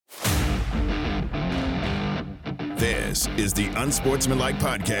This is the Unsportsmanlike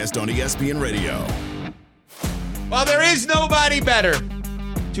Podcast on ESPN Radio. Well, there is nobody better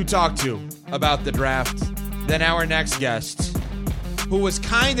to talk to about the draft than our next guest, who was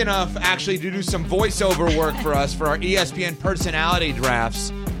kind enough actually to do some voiceover work for us for our ESPN personality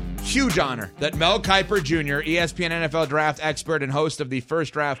drafts. Huge honor that Mel Kiper Jr., ESPN NFL draft expert and host of the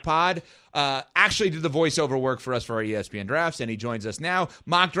First Draft Pod, actually did the voiceover work for us for our ESPN drafts, and he joins us now.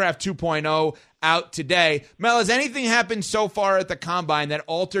 Mock Draft 2.0 out today. Mel, has anything happened so far at the Combine that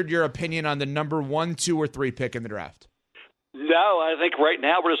altered your opinion on the number 1, 2, or 3 pick in the draft? No, I think right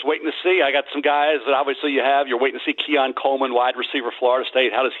now we're just waiting to see. I got some guys that obviously you're waiting to see Keon Coleman, wide receiver, Florida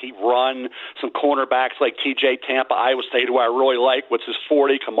State. How does he run? Some cornerbacks like TJ Tampa, Iowa State, who I really like. What's his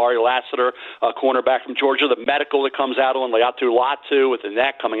 40? Kamari Lassiter, cornerback from Georgia. The medical that comes out on Leatu Latu with the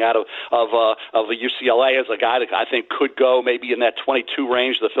neck coming out of the UCLA as a guy that I think could go maybe in that 22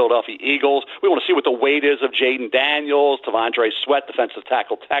 range of the Philadelphia Eagles. We want to see what the weight is of Jaden Daniels, Tavondre Sweat, defensive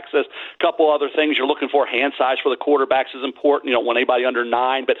tackle, Texas. A couple other things you're looking for. Hand size for the quarterbacks is important. You don't want anybody under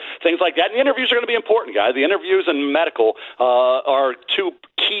 9, but things like that. And the interviews are going to be important, guys. The interviews and medical are two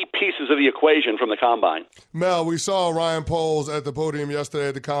key pieces of the equation from the Combine. Mel, we saw Ryan Poles at the podium yesterday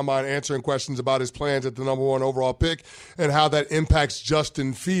at the Combine answering questions about his plans at the number 1 overall pick and how that impacts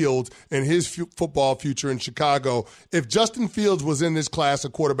Justin Fields and his football future in Chicago. If Justin Fields was in this class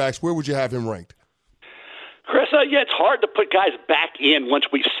of quarterbacks, where would you have him ranked? Chris, it's hard to put guys back in once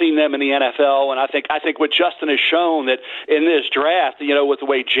we've seen them in the NFL, and I think what Justin has shown that in this draft, with the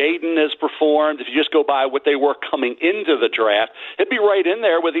way Jaden has performed, if you just go by what they were coming into the draft, it'd be right in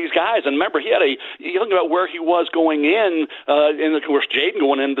there with these guys. And remember, you think about where he was going in, and of course, Jaden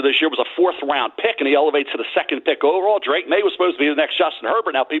going into this year was a 4th-round pick, and he elevates to the 2nd pick overall. Drake May was supposed to be the next Justin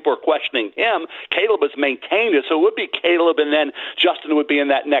Herbert. Now people are questioning him. Caleb has maintained it, so it would be Caleb, and then Justin would be in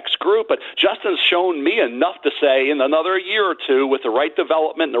that next group. But Justin's shown me enough to say in another year or two, with the right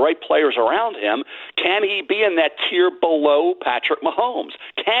development and the right players around him, can he be in that tier below Patrick Mahomes?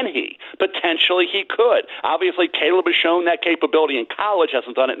 Can he? Potentially he could. Obviously, Caleb has shown that capability in college,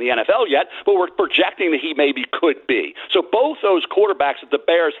 hasn't done it in the NFL yet, but we're projecting that he maybe could be. So both those quarterbacks that the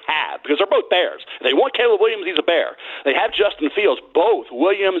Bears have, because they're both Bears. If they want Caleb Williams, he's a Bear. They have Justin Fields. Both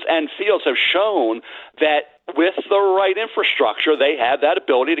Williams and Fields have shown that with the right infrastructure, they have that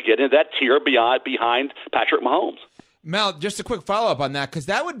ability to get into that tier behind Patrick Mahomes. Mel, just a quick follow-up on that, because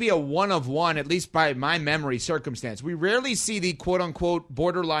that would be a one-of-one, at least by my memory, circumstance. We rarely see the quote-unquote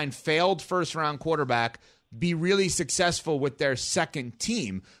borderline failed first-round quarterback be really successful with their second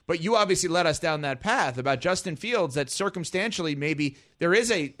team. But you obviously led us down that path about Justin Fields, that circumstantially maybe there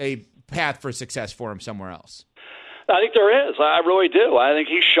is a path for success for him somewhere else. I think there is. I really do. I think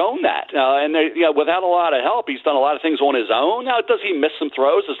he's shown that. Without a lot of help, he's done a lot of things on his own. Now, does he miss some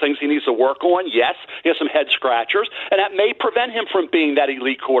throws? There's things he needs to work on. Yes, he has some head scratchers, and that may prevent him from being that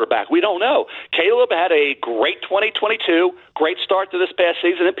elite quarterback. We don't know. Caleb had a great 2022, great start to this past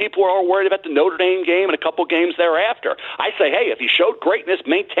season, and people are all worried about the Notre Dame game and a couple games thereafter. I say, hey, if he showed greatness,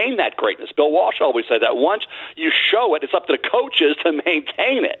 maintain that greatness. Bill Walsh always said that. Once you show it, it's up to the coaches to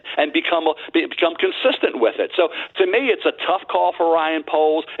maintain it and become consistent with it. So to me, it's a tough call for Ryan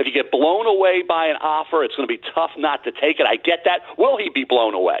Poles. If you get blown away by an offer, it's going to be tough not to take it. I get that. Will he be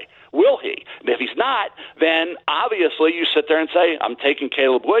blown away? Will he? And if he's not, then obviously you sit there and say, I'm taking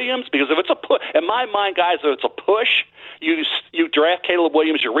Caleb Williams, because if it's a push, in my mind, guys, if it's a push, you draft Caleb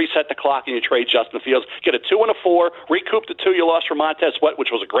Williams, you reset the clock, and you trade Justin Fields. Get a 2 and a 4, recoup the 2 you lost for Montez Sweat, which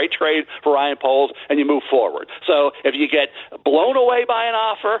was a great trade for Ryan Poles, and you move forward. So if you get blown away by an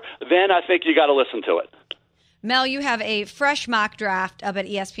offer, then I think you got to listen to it. Mel, you have a fresh mock draft up at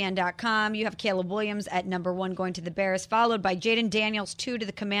ESPN.com. You have Caleb Williams at number 1 going to the Bears, followed by Jaden Daniels, 2 to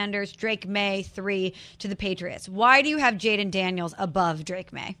the Commanders, Drake May, 3 to the Patriots. Why do you have Jaden Daniels above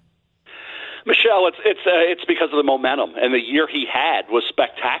Drake May? Michelle, it's because of the momentum, and the year he had was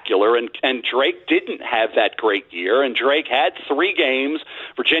spectacular, and Drake didn't have that great year, and Drake had 3 games,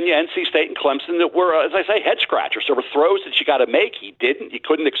 Virginia, NC State, and Clemson, that were, as I say, head scratchers. There were throws that you got to make. He didn't. He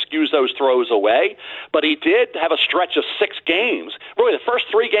couldn't excuse those throws away, but he did have a stretch of 6 games. Really, the first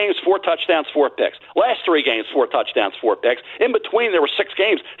 3 games, 4 touchdowns, 4 picks. Last 3 games, 4 touchdowns, 4 picks. In between, there were 6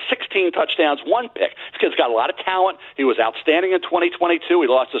 games, 16 touchdowns, 1 pick. This kid's got a lot of talent. He was outstanding in 2022. He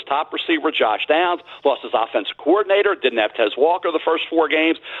lost his top receiver, Josh Downs, lost his offensive coordinator, didn't have Tez Walker the first 4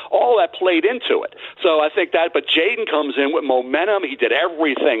 games. All that played into it. So I think that, but Jaden comes in with momentum. He did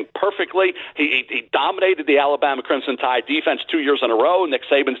everything perfectly. He dominated the Alabama Crimson Tide defense 2 years in a row. Nick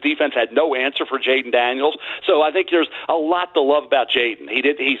Saban's defense had no answer for Jaden Daniels. So I think there's a lot to love about Jaden.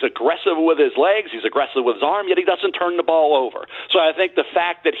 He's aggressive with his legs. He's aggressive with his arm, yet he doesn't turn the ball over. So I think the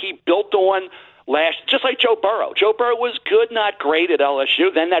fact that he built on just like Joe Burrow. Joe Burrow was good, not great at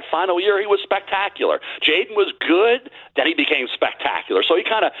LSU. Then that final year, he was spectacular. Jaden was good, then he became spectacular. So he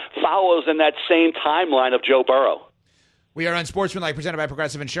kind of follows in that same timeline of Joe Burrow. We are on Sportsmanlike, presented by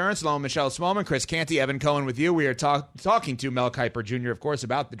Progressive Insurance. Along with Michelle Smallman, Chris Canty, Evan Cohen with you. We are talking to Mel Kiper Jr., of course,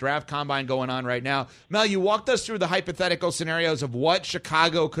 about the draft combine going on right now. Mel, you walked us through the hypothetical scenarios of what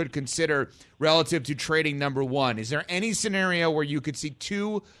Chicago could consider relative to trading number one. Is there any scenario where you could see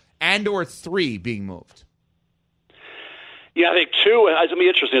 2 and or 3 being moved? Yeah, I think two, it's going to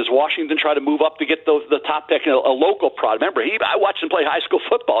be interesting, is Washington try to move up to get the top pick, a local product. Remember, I watched him play high school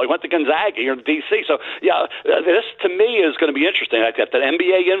football. He went to Gonzaga here in D.C. So, yeah, this to me is going to be interesting. I got that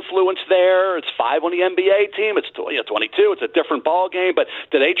NBA influence there. It's 5 on the NBA team. It's 22. It's a different ball game. But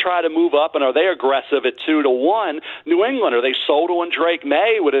do they try to move up, and are they aggressive at 2-1? New England, are they sold on Drake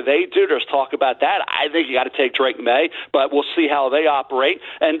May? What do they do? There's talk about that. I think you got to take Drake May, but we'll see how they operate.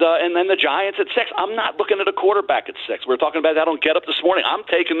 And then the Giants at 6. I'm not looking at a quarterback at 6. We're talking about that on Get Up this morning. I'm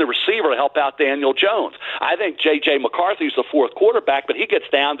taking the receiver to help out Daniel Jones. I think J.J. McCarthy's the 4th quarterback, but he gets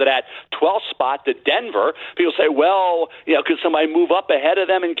down to that 12th spot to Denver. People say, well, could somebody move up ahead of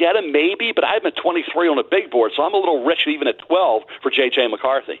them and get him? Maybe, but I'm at 23 on a big board, so I'm a little rich even at 12 for J.J.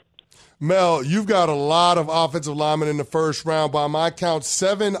 McCarthy. Mel, you've got a lot of offensive linemen in the first round. By my count,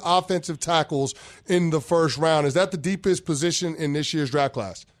 7 offensive tackles in the first round. Is that the deepest position in this year's draft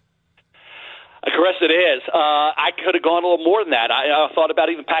class? Chris, it is. I could have gone a little more than that. I thought about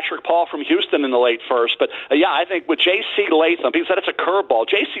even Patrick Paul from Houston in the late first. But, I think with J.C. Latham, people said it's a curveball.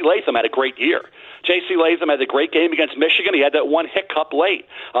 J.C. Latham had a great year. J.C. Latham had a great game against Michigan. He had that one hiccup late.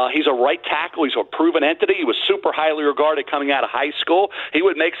 He's a right tackle. He's a proven entity. He was super highly regarded coming out of high school. He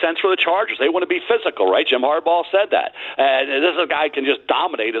would make sense for the Chargers. They want to be physical, right? Jim Harbaugh said that. And this is a guy who can just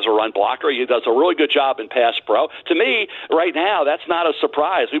dominate as a run blocker. He does a really good job in pass pro. To me, right now, that's not a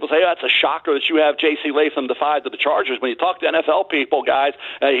surprise. People say, that's a shocker that you have J.C. Latham the 5 to the Chargers. When you talk to NFL people, guys,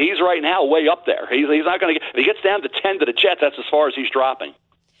 he's right now way up there. He's not going to get – if he gets down to 10 to the Jets, that's as far as he's dropping.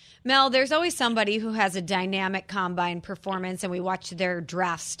 Mel, there's always somebody who has a dynamic combine performance, and we watch their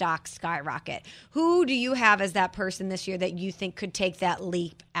draft stock skyrocket. Who do you have as that person this year that you think could take that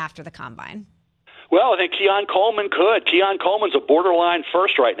leap after the combine? Well, I think Keon Coleman could. Keon Coleman's a borderline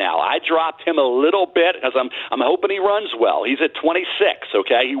first right now. I dropped him a little bit because I'm hoping he runs well. He's at 26,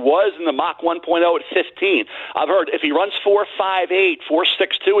 okay? He was in the Mach 1.0 at 15. I've heard if he runs 4.58,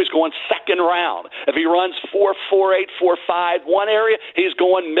 4.62, he's going second round. If he runs 4.48, 4.5, one area, he's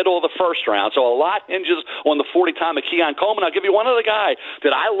going middle of the first round. So a lot hinges on the 40 time of Keon Coleman. I'll give you one other guy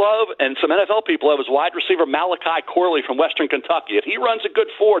that I love, and some NFL people love, is wide receiver Malachi Corley from Western Kentucky. If he runs a good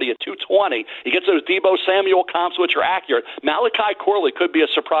 40 at 220, he gets those Debo Samuel comps, which are accurate. Malachi Corley could be a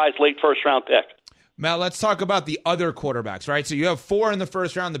surprise late first-round pick. Mel, let's talk about the other quarterbacks, right? So you have 4 in the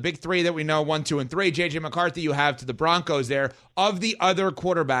first round, the big 3 that we know, 1, 2, and 3. J.J. McCarthy you have to the Broncos there. Of the other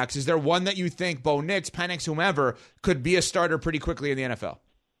quarterbacks, is there one that you think Bo Nix, Penix, whomever, could be a starter pretty quickly in the NFL?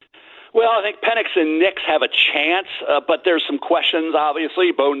 Well, I think Penix and Nix have a chance, but there's some questions,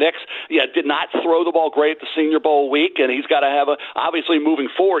 obviously. Bo Nix, did not throw the ball great at the Senior Bowl week, and he's got to have, obviously, moving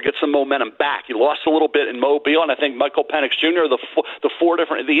forward, get some momentum back. He lost a little bit in Mobile, and I think Michael Penix Jr., the 4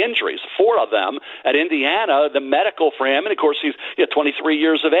 injuries, 4 of them at Indiana, the medical for him, and, of course, he's 23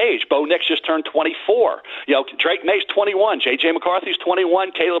 years of age. Bo Nix just turned 24. Drake May's 21. J.J. McCarthy's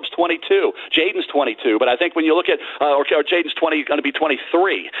 21. Caleb's 22. Jaden's 22. But I think when you look at, or Jaden's going to be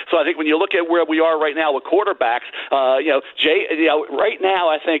 23. So I think when you look at where we are right now with quarterbacks, right now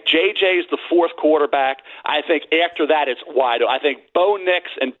I think JJ's the 4th quarterback. I think after that it's wide. I think Bo Nix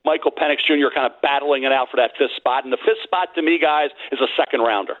and Michael Penix Jr. are kind of battling it out for that 5th spot. And the 5th spot to me, guys, is a second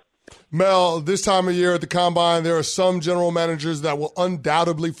rounder. Mel, this time of year at the Combine, there are some general managers that will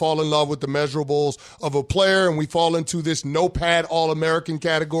undoubtedly fall in love with the measurables of a player, and we fall into this no-pad All-American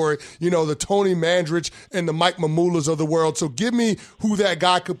category, the Tony Mandrich and the Mike Mamulas of the world. So give me who that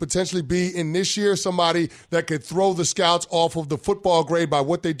guy could potentially be in this year, somebody that could throw the scouts off of the football grade by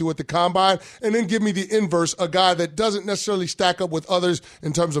what they do at the Combine, and then give me the inverse, a guy that doesn't necessarily stack up with others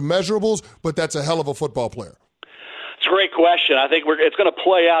in terms of measurables, but that's a hell of a football player. It's a great question. I think it's going to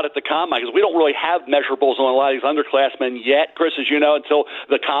play out at the Combine because we don't really have measurables on a lot of these underclassmen yet, Chris, as you know, until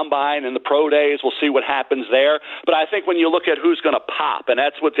the Combine and the Pro Days. We'll see what happens there. But I think when you look at who's going to pop, and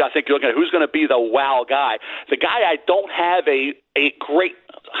that's what I think you're looking at, who's going to be the wow guy. The guy I don't have a a great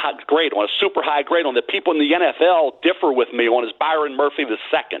grade on, a super high grade on that people in the NFL differ with me on is Byron Murphy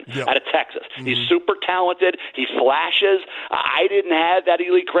II out of Texas. Mm-hmm. He's super talented. He flashes. I didn't have that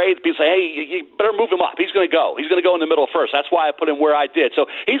elite grade. People say, hey, you better move him up. He's going to go. He's going to go in the middle first. That's why I put him where I did. So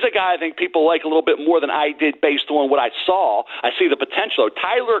he's a guy I think people like a little bit more than I did based on what I saw. I see the potential.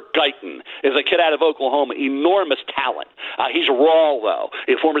 Tyler Guyton is a kid out of Oklahoma, enormous talent. He's raw, though.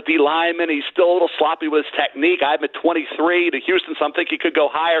 He's a former D lineman. He's still a little sloppy with his technique. I have him at 23 to Houston, so I think he could go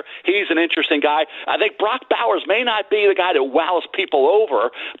higher. He's an interesting guy. I think Brock Bowers may not be the guy that wows people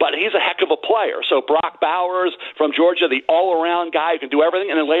over, but he's a heck of a player. So Brock Bowers from Georgia, the all-around guy who can do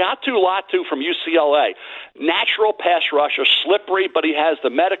everything. And then Latu from UCLA. Natural pass rusher, slippery, but he has the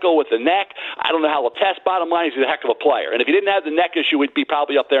medical with the neck. I don't know how he'll test. Bottom line, he's a heck of a player. And if he didn't have the neck issue, he'd be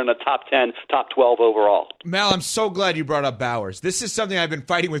probably up there in the top 10, top 12 overall. Mel, I'm so glad you brought up Bowers. This is something I've been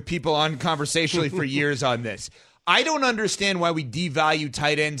fighting with people on conversationally for years on this. I don't understand why we devalue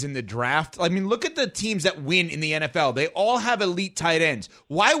tight ends in the draft. I mean, look at the teams that win in the NFL. They all have elite tight ends.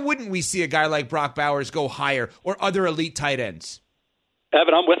 Why wouldn't we see a guy like Brock Bowers go higher or other elite tight ends?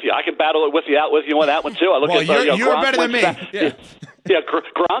 Evan, I'm with you. I can battle it with you out with you on that one, too. I look well, at you're better than me. Yeah. Yeah,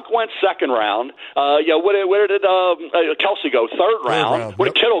 Gronk went second round. Where did Kelsey go? Third round.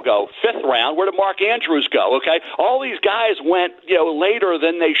 Where did Kittle go? Fifth round. Where did Mark Andrews go? Okay, all these guys went later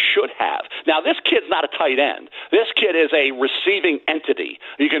than they should have. Now this kid's not a tight end. This kid is a receiving entity.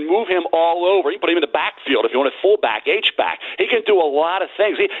 You can move him all over. You can put him in the backfield if you want a fullback, H-back. He can do a lot of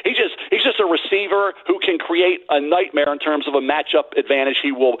things. He's just a receiver who can create a nightmare in terms of a matchup advantage.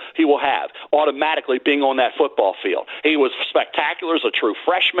 He will have automatically being on that football field. He was spectacular as a true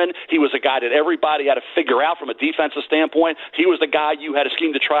freshman. He was a guy that everybody had to figure out from a defensive standpoint. He was the guy you had a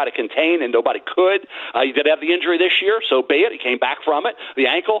scheme to try to contain, and nobody could. He did have the injury this year, so be it. He came back from it, the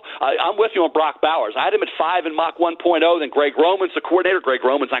ankle. I'm with you on Brock Bowers. I had him at 5 in Mach 1.0. Then Greg Roman's the coordinator. Greg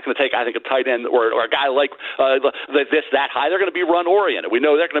Roman's not going to take, I think, a tight end or a guy like that high. They're going to be run-oriented. We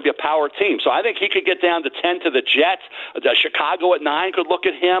know they're going to be a power team. So I think he could get down to 10 to the Jets. Chicago at 9 could look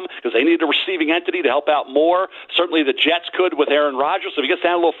at him because they need a receiving entity to help out more. Certainly the Jets could with Aaron Rodgers. If he gets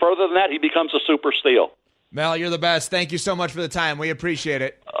down a little further than that, he becomes a super steal. Mel, you're the best. Thank you so much for the time. We appreciate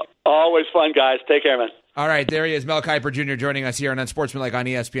it. Always fun, guys. Take care, man. All right, there he is, Mel Kiper Jr. joining us here on Unsportsmanlike on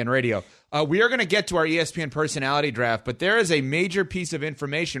ESPN Radio. We are going to get to our ESPN personality draft, but there is a major piece of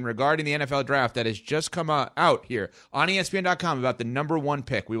information regarding the NFL draft that has just come out here on ESPN.com about the number one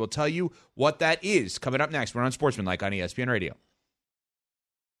pick. We will tell you what that is coming up next. We're on Unsportsmanlike on ESPN Radio.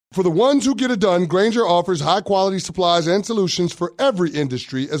 For the ones who get it done, Grainger offers high-quality supplies and solutions for every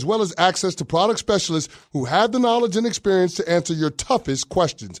industry, as well as access to product specialists who have the knowledge and experience to answer your toughest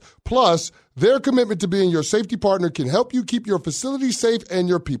questions. Plus, their commitment to being your safety partner can help you keep your facility safe and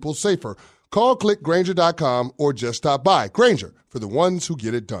your people safer. Call, click Grainger.com, or just stop by. Grainger, for the ones who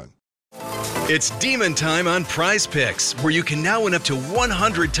get it done. It's Demon Time on Prize Picks, where you can now win up to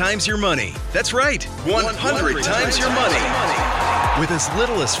 100 times your money. That's right, 100 times your money. With as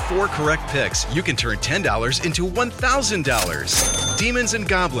little as 4 correct picks, you can turn $10 into $1,000. Demons and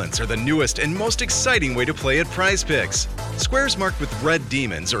Goblins are the newest and most exciting way to play at Prize Picks. Squares marked with red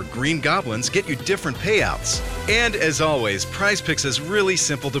demons or green goblins get you different payouts. And as always, Prize Picks is really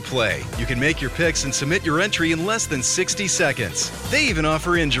simple to play. You can make your picks and submit your entry in less than 60 seconds. They even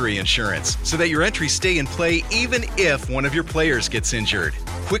offer injury insurance, so that your entries stay in play even if one of your players gets injured.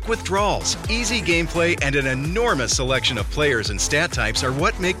 Quick withdrawals, easy gameplay, and an enormous selection of players and stat types are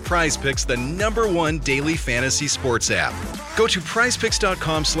what make Prize Picks the #1 daily fantasy sports app. Go to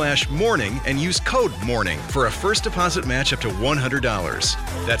prizepicks.com/morning and use code MORNING for a first deposit match up to $100.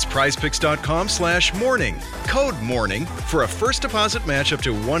 That's prizepicks.com/morning. Code MORNING for a first deposit match up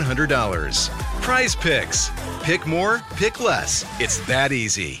to $100. Prize Picks. Pick more, pick less. It's that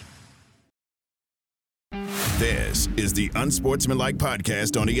easy. This is the Unsportsmanlike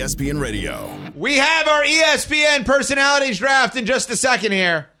Podcast on ESPN Radio. We have our ESPN personalities draft in just a second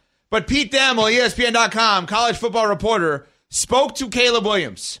here. But Pete Thamel, ESPN.com, college football reporter, spoke to Caleb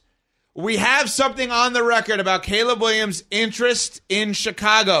Williams. We have something on the record about Caleb Williams' interest in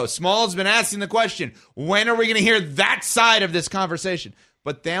Chicago. Small's been asking the question, when are we going to hear that side of this conversation?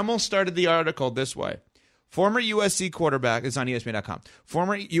 But Thamel started the article this way. Former USC quarterback, it's on ESPN.com,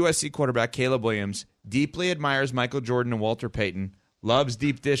 former USC quarterback Caleb Williams deeply admires Michael Jordan and Walter Payton, loves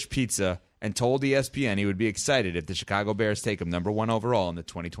deep dish pizza, and told ESPN he would be excited if the Chicago Bears take him number 1 overall in the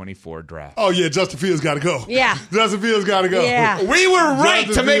 2024 draft. Oh, yeah, Justin Fields got to go. Yeah. Justin Fields got to go. Yeah. We were right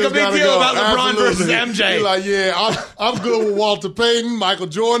Justin to make Fields a big gotta deal go. about LeBron versus Absolutely. MJ. He's like, yeah, I'm good with Walter Payton, Michael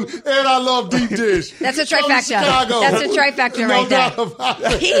Jordan, and I love deep dish. That's a Come to trifecta. Chicago. That's a trifecta right doubt there. about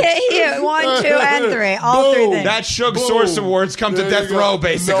it. He hit 1, 2, and 3. All Boom. 3 things. That Suge Boom. Source Awards come to There death you go. row,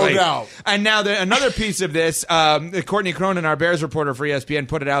 basically. No doubt. And now another piece of this, Courtney Cronin, our Bears reporter for ESPN,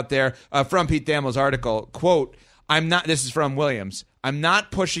 put it out there from Pete Thamel's article, quote, this is from Williams, I'm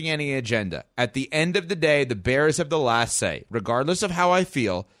not pushing any agenda. At the end of the day, the Bears have the last say. Regardless of how I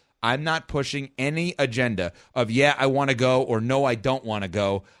feel, I'm not pushing any agenda of, yeah, I want to go, or no, I don't want to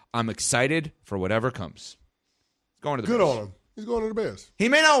go. I'm excited for whatever comes. Going to the Good Bears. on him. He's going to the Bears. He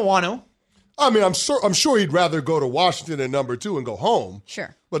may not want to. I mean, I'm sure he'd rather go to Washington at number 2 and go home.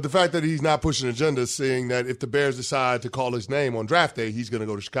 Sure. But the fact that he's not pushing agenda, saying that if the Bears decide to call his name on draft day, he's going to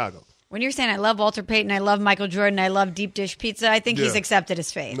go to Chicago. When you're saying I love Walter Payton, I love Michael Jordan, I love deep dish pizza, I think he's Yeah. accepted his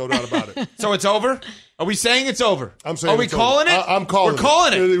fate. No doubt about it. So it's over? Are we saying it's over? I'm saying Are we it's calling over. it? I'm calling We're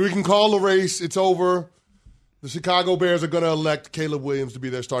calling it. We can call the race. It's over. The Chicago Bears are going to elect Caleb Williams to be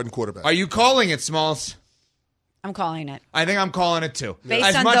their starting quarterback. Are you calling it, Smalls? I'm calling it. I think I'm calling it too. Based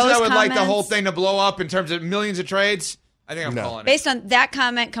As on much as those I would like the comments- whole thing to blow up in terms of millions of trades, I think I'm calling it. Based on that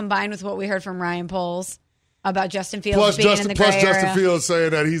comment combined with what we heard from Ryan Poles about Justin Fields being in the gray Justin area. Fields saying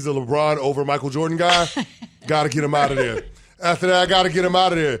that he's a LeBron over Michael Jordan guy. Got to get him out of there. After that, I got to get him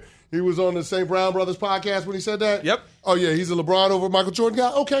out of there. He was on the St. Brown Brothers podcast when he said that? Yep. Oh, yeah, he's a LeBron over Michael Jordan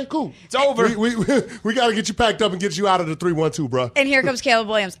guy? Okay, cool. It's over. We got to get you packed up and get you out of the 3-1-2, bro. And here comes Caleb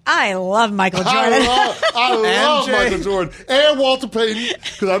Williams. I love Michael Jordan. I love MJ. Michael Jordan and Walter Payton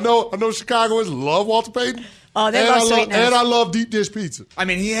because I know Chicagoans love Walter Payton. Oh, they and love I sweetness. And I love deep dish pizza. I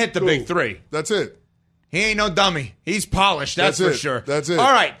mean, he hit the big 3. That's it. He ain't no dummy. He's polished, that's That's for it. sure. That's it.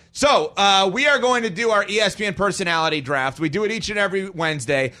 All right. So we are going to do our ESPN personality draft. We do it each and every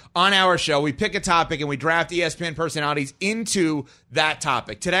Wednesday on our show. We pick a topic and we draft ESPN personalities into that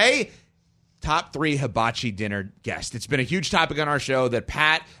topic. Today, top 3 hibachi dinner guests. It's been a huge topic on our show that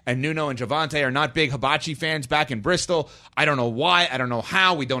Pat and Nuno and Javante are not big hibachi fans back in Bristol. I don't know why. I don't know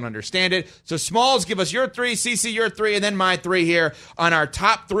how. We don't understand it. So Smalls, give us your 3, CC your 3, and then my 3 here on our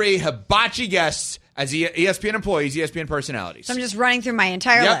top 3 hibachi guests as ESPN employees, ESPN personalities. So I'm just running through my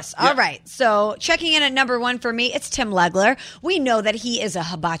entire Yep, list. yep. All right. So checking in at number 1 for me, it's Tim Legler. We know that he is a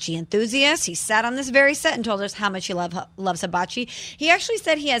hibachi enthusiast. He sat on this very set and told us how much he loves hibachi. He actually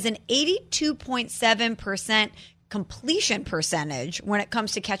said he has an 82.7% completion percentage when it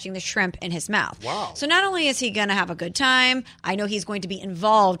comes to catching the shrimp in his mouth. Wow. So not only is he going to have a good time, I know he's going to be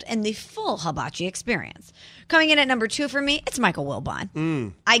involved in the full hibachi experience. Coming in at number 2 for me, it's Michael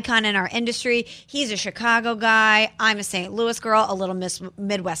Wilbon. Icon in our industry. He's a Chicago guy. I'm a St. Louis girl. A little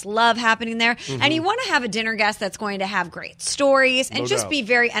Midwest love happening there. And you want to have a dinner guest that's going to have great stories and No just doubt. be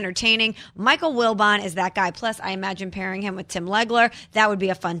very entertaining. Michael Wilbon is that guy. Plus, I imagine pairing him with Tim Legler. That would be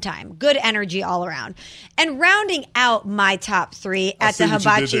a fun time. Good energy all around. And rounding out my top 3 at see the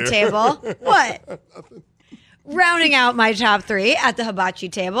what you did hibachi there. table. What? Rounding out my top 3 at the hibachi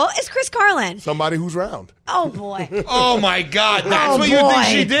table is Chris Carlin. Somebody who's round. Oh, boy. Oh, my God. That's Oh, what you boy. think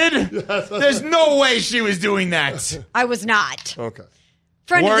she did? There's no way she was doing that. I was not. Okay.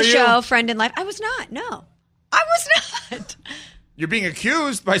 Friend Were of the you? show, friend in life. I was not. No. I was not. You're being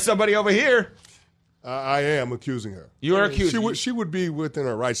accused by somebody over here. I am accusing her. You are accusing. She would be within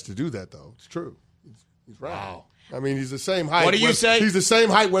her rights to do that, though. It's true. He's round. Wow. I mean, he's the same height. What do you say? He's the same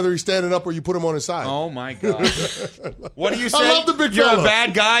height whether he's standing up or you put him on his side. Oh, my God. What do you say? I love the big You're fella. a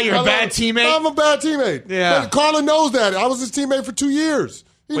bad guy? You're a bad teammate? I'm a bad teammate. Yeah. But Carlin knows that. I was his teammate for 2 years.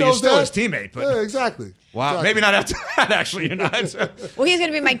 He Well, you're knows still that. his teammate, but Yeah, exactly. wow, Exactly. maybe not after that. Actually, you're not. Well, he's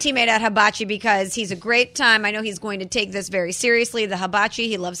going to be my teammate at Hibachi because he's a great time. I know he's going to take this very seriously. The Hibachi,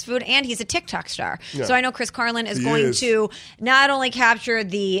 he loves food, and he's a TikTok star. Yeah. So I know Chris Carlin is He going is. to not only capture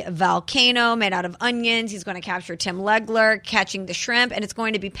the volcano made out of onions, he's going to capture Tim Legler catching the shrimp, and it's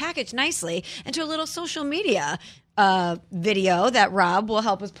going to be packaged nicely into a little social media video that Rob will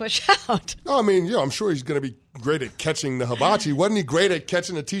help us push out. No, I mean, yeah, I'm sure he's going to be great at catching the hibachi. Wasn't he great at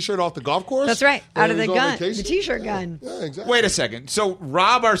catching a T-shirt off the golf course? That's right, out when of he the was on gun, the vacation? T-shirt gun. Yeah, exactly. Wait a second. So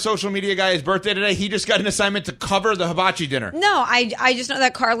Rob, our social media guy, his birthday today, he just got an assignment to cover the hibachi dinner. No, I just know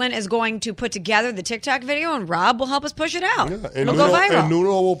that Carlin is going to put together the TikTok video, and Rob will help us push it out. Yeah, and It'll go viral. And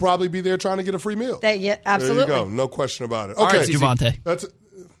Nuno will probably be there trying to get a free meal. Yeah, absolutely. There you go. No question about it. All Okay, right, Javante. That's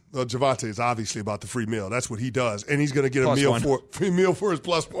Javante is obviously about the free meal. That's what he does, and he's going to get Plus a meal one. free meal for his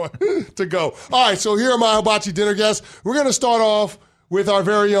plus one to go. All right, so here are my hibachi dinner guests. We're going to start off with our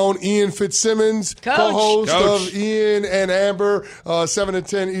very own Ian Fitzsimmons, co-host of Ian and Amber, 7 to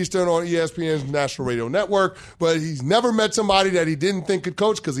 10 Eastern on ESPN's National Radio Network. But he's never met somebody that he didn't think could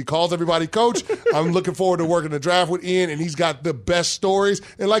coach because he calls everybody coach. I'm looking forward to working the draft with Ian, and he's got the best stories.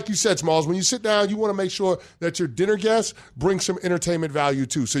 And like you said, Smalls, when you sit down, you want to make sure that your dinner guests bring some entertainment value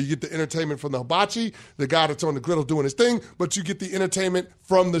too. So you get the entertainment from the hibachi, the guy that's on the griddle doing his thing, but you get the entertainment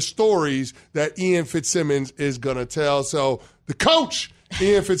from the stories that Ian Fitzsimmons is going to tell. So the coach,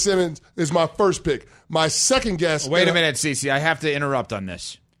 Ian Fitzsimmons, is my first pick. My second guess. Wait a minute, Cece. I have to interrupt on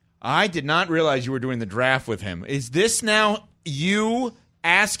this. I did not realize you were doing the draft with him. Is this now you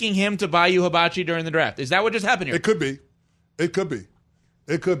asking him to buy you hibachi during the draft? Is that what just happened here? It could be. It could be.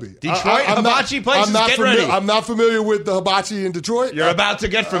 It could be. Detroit hibachi places, get ready. I'm not familiar with the hibachi in Detroit. You're about to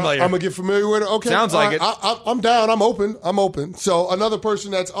get familiar. I'm going to get familiar with it. Okay. Sounds like it. I'm down. I'm open. So another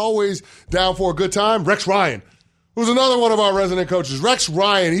person that's always down for a good time, Rex Ryan, who's another one of our resident coaches. Rex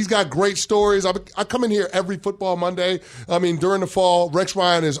Ryan, he's got great stories. I come in here every football Monday. I mean, during the fall, Rex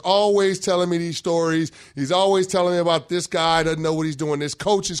Ryan is always telling me these stories. He's always telling me about this guy doesn't know what he's doing. This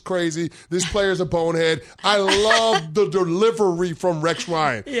coach is crazy. This player's a bonehead. I love the delivery from Rex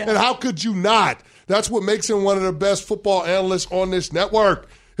Ryan. Yeah. And how could you not? That's what makes him one of the best football analysts on this network.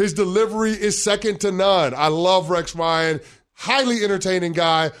 His delivery is second to none. I love Rex Ryan. Highly entertaining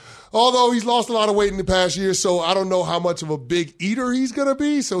guy. Although he's lost a lot of weight in the past year, so I don't know how much of a big eater he's going to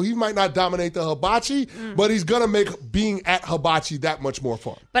be. So he might not dominate the hibachi, but he's going to make being at hibachi that much more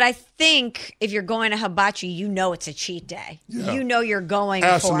fun. But I think if you're going to hibachi, you know it's a cheat day. Yeah. You know you're going for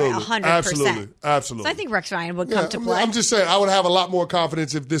 100%. Absolutely. So I think Rex Ryan would come to play. I'm just saying, I would have a lot more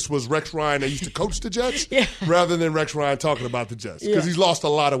confidence if this was Rex Ryan that used to coach the Jets rather than Rex Ryan talking about the Jets because he's lost a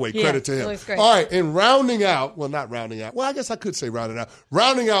lot of weight. Credit to him. All right, and rounding out, I guess I could say rounding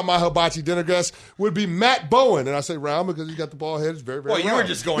out my hibachi dinner guest would be Matt Bowen. And I say round because he's got the ball head. It's very, very round. You were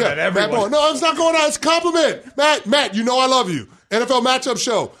just going at everyone. Matt Bowen. No, it's not going out. It's a compliment. Matt, you know I love you. NFL Matchup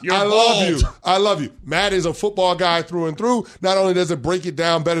Show. I love you. Matt is a football guy through and through. Not only does it break it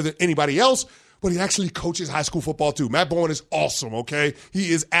down better than anybody else, but he actually coaches high school football too. Matt Bowen is awesome, okay?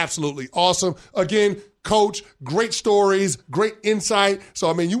 He is absolutely awesome. Again, coach, great stories, great insight. So,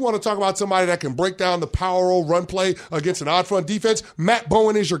 I mean, you want to talk about somebody that can break down the power roll run play against an odd front defense, Matt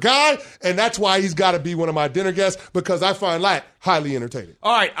Bowen is your guy, and that's why he's got to be one of my dinner guests because I find that highly entertaining.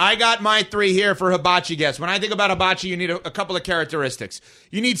 All right, I got my three here for hibachi guests. When I think about hibachi, you need a couple of characteristics.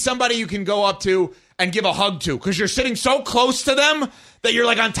 You need somebody you can go up to and give a hug to because you're sitting so close to them that you're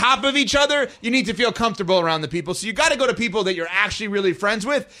like on top of each other. You need to feel comfortable around the people. So you got to go to people that you're actually really friends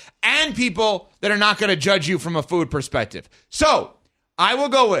with and people that are not going to judge you from a food perspective. So I will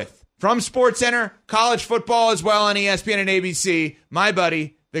go with, from SportsCenter, college football as well on ESPN and ABC, my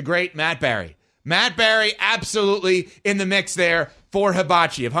buddy, the great Matt Barry. Matt Barry, absolutely in the mix there for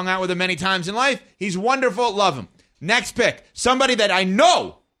hibachi. I've hung out with him many times in life. He's wonderful. Love him. Next pick, somebody that I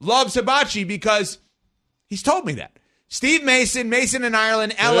know loves hibachi because he's told me that. Steve Mason in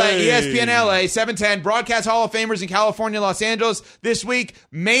Ireland, LA, ESPN LA, 710, Broadcast Hall of Famers in California, Los Angeles. This week,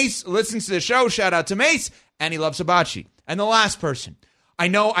 Mace listens to the show. Shout out to Mace. And he loves hibachi. And the last person. I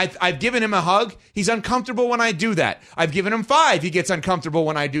know I've given him a hug. He's uncomfortable when I do that. I've given him 5. He gets uncomfortable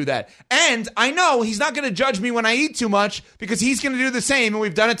when I do that. And I know he's not going to judge me when I eat too much because he's going to do the same, and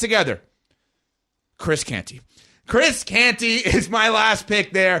we've done it together. Chris Canty. Chris Canty is my last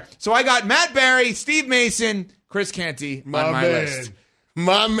pick there. So I got Matt Barry, Steve Mason, Chris Canty on my list.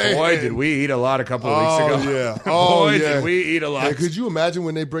 My man. Boy, did we eat a lot a couple of weeks ago. Yeah. Boy, did we eat a lot. Hey, could you imagine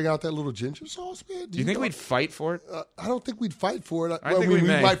when they bring out that little ginger sauce, man? Do you think we'd fight for it? I don't think we'd fight for it. I think we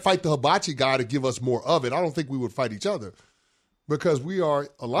might fight the hibachi guy to give us more of it. I don't think we would fight each other because we are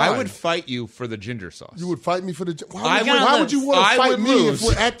aligned. I would fight you for the ginger sauce. You would fight me for the Why would you want to fight me if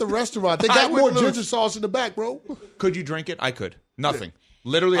we're at the restaurant? They got more ginger sauce in the back, bro. Could you drink it? I could. Nothing.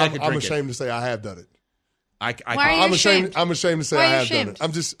 Literally, I could drink it. I'm ashamed to say I have done it. Why are you ashamed? I'm ashamed to say I have done it.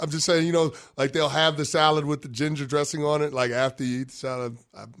 I'm just saying, like they'll have the salad with the ginger dressing on it. Like after you eat the salad,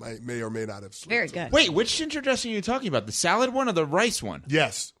 I may or may not have. Very good. Wait, which ginger dressing are you talking about? The salad one or the rice one?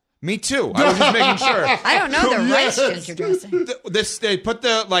 Yes. Me too. I was just making sure. I don't know the rice ginger dressing. They put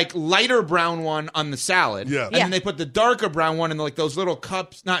the lighter brown one on the salad. Yeah. And then they put the darker brown one in like those little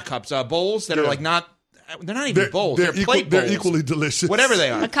bowls that are like not. They're not even bowls. They're plate bowls. They're equally delicious. Whatever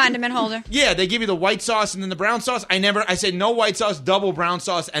they are. A condiment holder. Yeah, they give you the white sauce and then the brown sauce. I say no white sauce, double brown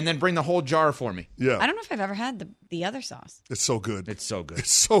sauce, and then bring the whole jar for me. Yeah. I don't know if I've ever had the other sauce. It's so good. It's so good.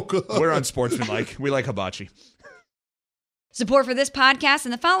 It's so good. We're unsportsmanlike. We like hibachi. Support for this podcast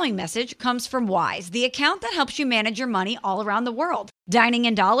and the following message comes from Wise, the account that helps you manage your money all around the world. Dining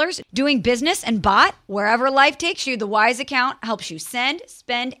in dollars, doing business and bot, wherever life takes you, the Wise account helps you send,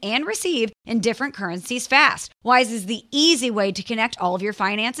 spend, and receive in different currencies fast. Wise is the easy way to connect all of your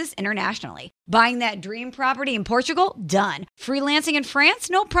finances internationally. Buying that dream property in Portugal? Done. Freelancing in France?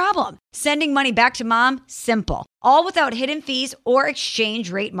 No problem. Sending money back to mom? Simple. All without hidden fees or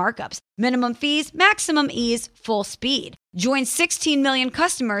exchange rate markups. Minimum fees, maximum ease, full speed. Join 16 million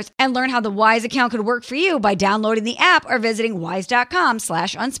customers and learn how the Wise account could work for you by downloading the app or visiting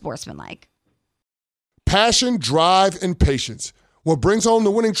wise.com/unsportsmanlike. Passion, drive, and patience. What brings home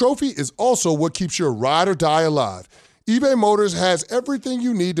the winning trophy is also what keeps your ride or die alive. eBay Motors has everything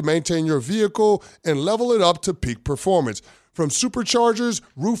you need to maintain your vehicle and level it up to peak performance. From superchargers,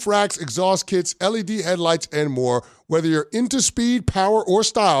 roof racks, exhaust kits, LED headlights, and more, whether you're into speed, power, or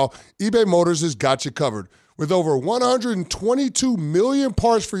style, eBay Motors has got you covered. With over 122 million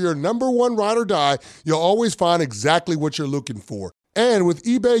parts for your number one ride or die, you'll always find exactly what you're looking for. And with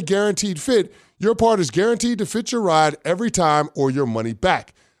eBay Guaranteed Fit, your part is guaranteed to fit your ride every time or your money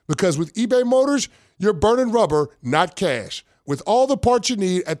back. Because with eBay Motors, you're burning rubber, not cash. With all the parts you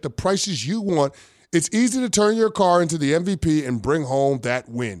need at the prices you want, it's easy to turn your car into the MVP and bring home that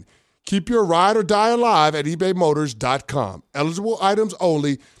win. Keep your ride or die alive at ebaymotors.com. Eligible items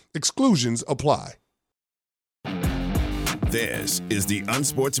only. Exclusions apply. This is the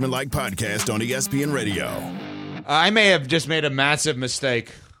Unsportsmanlike Podcast on ESPN Radio. I may have just made a massive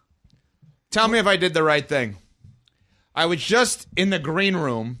mistake. Tell me if I did the right thing. I was just in the green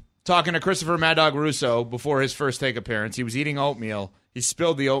room talking to Christopher Mad Dog Russo before his first take appearance. He was eating oatmeal. He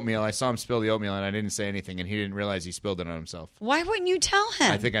spilled the oatmeal. I saw him spill the oatmeal, and I didn't say anything, and he didn't realize he spilled it on himself. Why wouldn't you tell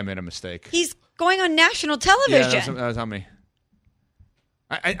him? I think I made a mistake. He's going on national television. Yeah, that was on me.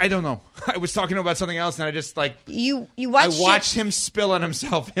 I don't know. I was talking about something else, and I just you watched him spill on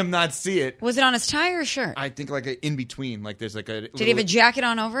himself, him not see it. Was it on his tie or shirt? I think in between, there's a. Did he have a jacket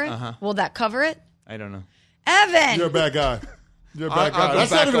on over it? Uh-huh. Will that cover it? I don't know. Evan, You're a bad guy. You're a bad guy.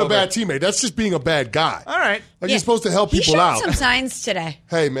 That's not even a bad teammate. That's just being a bad guy. All right. You're supposed to help people out. He showed some signs today.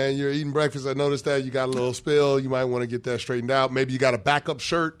 Hey, man, you're eating breakfast. I noticed that you got a little spill. You might want to get that straightened out. Maybe you got a backup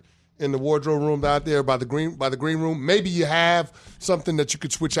shirt in the wardrobe room out there by the green room. Maybe you have something that you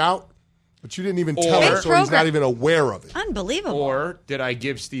could switch out. But you didn't even tell him, so he's not even aware of it. Unbelievable. Or did I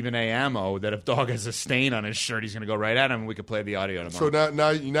give Stephen A. ammo that if Dog has a stain on his shirt, he's going to go right at him and we could play the audio tomorrow? So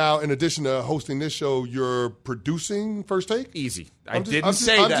now, in addition to hosting this show, you're producing First Take? Easy. I'm just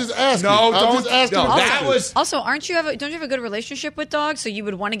just asking. No, I'm just asking. No, that was... Also, don't you have a good relationship with Dog, so you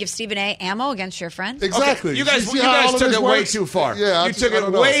would want to give Stephen A. ammo against your friend? Exactly. Okay, you guys took it way too far. Yeah, you took it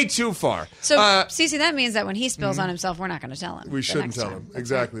way too far. So, Cece, that means that when he spills on himself, we're not going to tell him. We shouldn't tell him.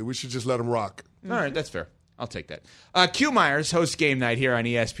 Exactly. We should just let him rock. All right, that's fair. I'll take that. Q Myers hosts Game Night here on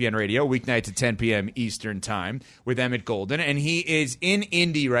ESPN Radio, weeknights at 10 p.m. Eastern Time with Emmett Golden, and he is in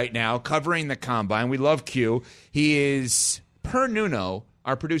Indy right now covering the Combine. We love Q. He is, per Nuno,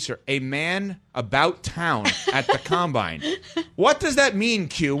 our producer, a man about town at the Combine. What does that mean,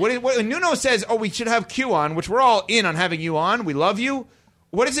 Q? What Nuno says, we should have Q on, which we're all in on having you on. We love you.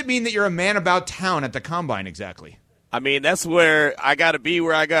 What does it mean that you're a man about town at the Combine exactly? I mean, that's where I got to be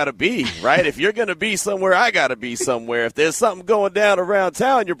where I got to be, right? If you're going to be somewhere, I got to be somewhere. If there's something going down around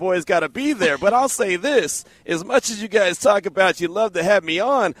town, your boy's got to be there. But I'll say this, as much as you guys talk about you love to have me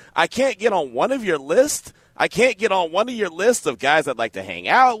on, I can't get on one of your lists. I can't get on one of your lists of guys I'd like to hang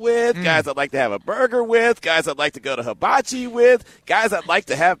out with, guys I'd like to have a burger with, guys I'd like to go to hibachi with, guys I'd like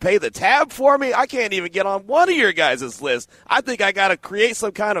to have pay the tab for me. I can't even get on one of your guys' list. I think I got to create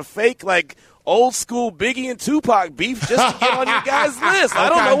some kind of fake, old school Biggie and Tupac beef just to get on your guys' list. I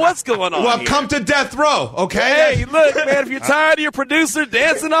don't know what's going on. Well, here. come to death row, okay? Hey, look, man, if you're tired of your producer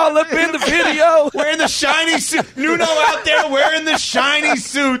dancing all up in the video, wearing the shiny suit, Nuno out there wearing the shiny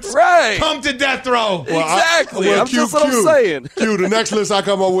suits, right? Come to death row. Exactly. That's what I'm saying. Q, the next list I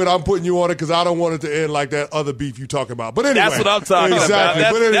come up with, I'm putting you on it because I don't want it to end like that other beef you talking about. But anyway, that's what I'm talking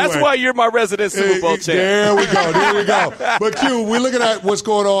about. That's why you're my resident Super Bowl champ. There we go. But Q, we're looking at what's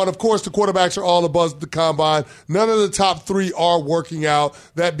going on. Of course, the quarterbacks are all abuzz the Combine. None of the top three are working out,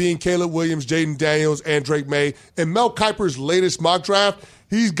 that being Caleb Williams, Jaden Daniels, and Drake May. And Mel Kiper's latest mock draft,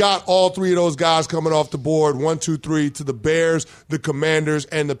 he's got all three of those guys coming off the board, 1, 2, 3, to the Bears, the Commanders,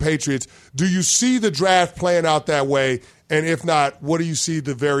 and the Patriots. Do you see the draft playing out that way? And if not, what do you see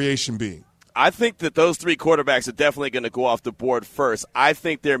the variation being? I think that those three quarterbacks are definitely going to go off the board first. I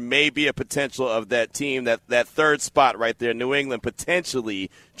think there may be a potential of that team, that third spot right there, New England,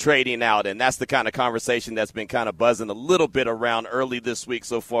 potentially trading out. And that's the kind of conversation that's been kind of buzzing a little bit around early this week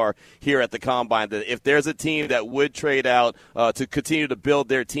so far here at the Combine, that if there's a team that would trade out to continue to build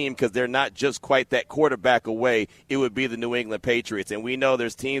their team because they're not just quite that quarterback away, it would be the New England Patriots. And we know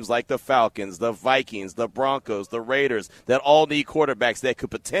there's teams like the Falcons, the Vikings, the Broncos, the Raiders that all need quarterbacks that could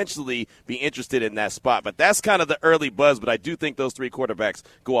potentially be interested in that spot. But that's kind of the early buzz, but I do think those three quarterbacks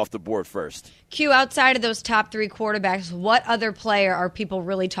go off the board first. Q, outside of those top three quarterbacks, what other player are people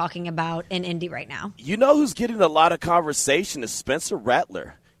really talking about in Indy right now? You know who's getting a lot of conversation is Spencer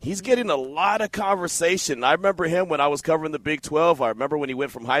Rattler. He's getting a lot of conversation. I remember him when I was covering the Big 12. I remember when he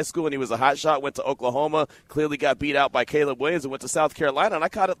went from high school and he was a hot shot, went to Oklahoma, clearly got beat out by Caleb Williams and went to South Carolina. And I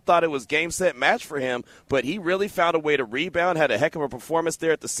kind of thought it was game, set, match for him. But he really found a way to rebound, had a heck of a performance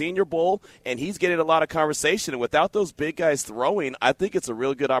there at the Senior Bowl, and he's getting a lot of conversation. And without those big guys throwing, I think it's a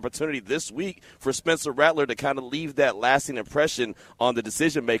real good opportunity this week for Spencer Rattler to kind of leave that lasting impression on the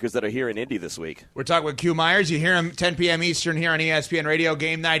decision makers that are here in Indy this week. We're talking with Q Myers. You hear him 10 p.m. Eastern here on ESPN Radio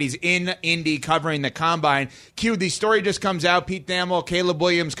Game Night. He's in Indy covering the Combine. Q, the story just comes out. Pete Thamel, Caleb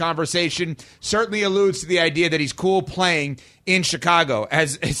Williams conversation certainly alludes to the idea that he's cool playing in Chicago.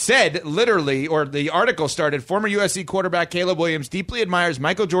 As it said, literally, or the article started, former USC quarterback Caleb Williams deeply admires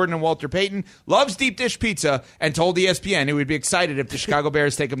Michael Jordan and Walter Payton, loves deep dish pizza, and told ESPN he would be excited if the Chicago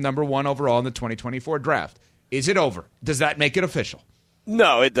Bears take him number 1 overall in the 2024 draft. Is it over? Does that make it official?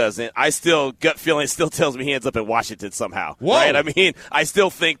 No, it doesn't. Gut feeling still tells me he ends up in Washington somehow. Whoa. Right? I mean, I still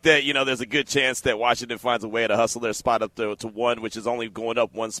think that, there's a good chance that Washington finds a way to hustle their spot up to 1, which is only going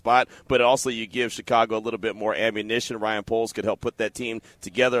up 1 spot. But also you give Chicago a little bit more ammunition. Ryan Poles could help put that team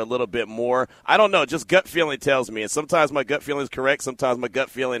together a little bit more. I don't know. Just gut feeling tells me. And sometimes my gut feeling is correct. Sometimes my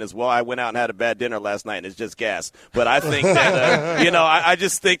gut feeling is, well, I went out and had a bad dinner last night and it's just gas. But I think that, I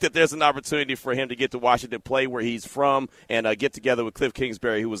just think that there's an opportunity for him to get to Washington, play where he's from, and get together with Cliff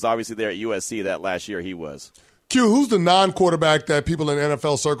Kingsbury, who was obviously there at USC that last year he was. Q, who's the non-quarterback that people in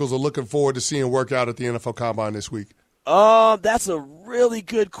NFL circles are looking forward to seeing work out at the NFL Combine this week? That's a really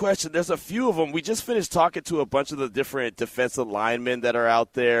good question. There's a few of them. We just finished talking to a bunch of the different defensive linemen that are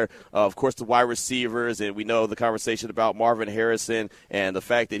out there. Of course, the wide receivers, and we know the conversation about Marvin Harrison and the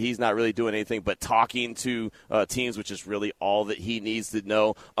fact that he's not really doing anything but talking to teams, which is really all that he needs to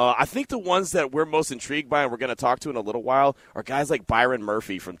know. I think the ones that we're most intrigued by and we're going to talk to in a little while are guys like Byron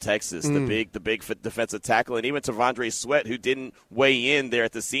Murphy from Texas, the big defensive tackle, and even Tavondre Sweat, who didn't weigh in there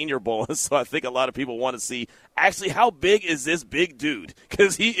at the Senior Bowl. So I think a lot of people want to see actually how big is this big dude,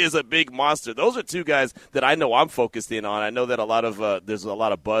 because he is a big monster. Those are two guys that I know I'm focused in on. I know that there's a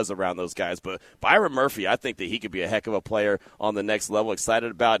lot of buzz around those guys, but Byron Murphy, I think that he could be a heck of a player on the next level.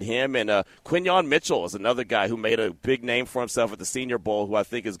 Excited about him. And Quinyon Mitchell is another guy who made a big name for himself at the Senior Bowl, who I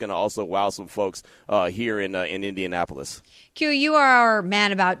think is going to also wow some folks here in Indianapolis. Q, you are our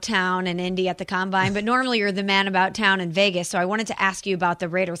man about town in Indy at the Combine, but normally you're the man about town in Vegas, so I wanted to ask you about the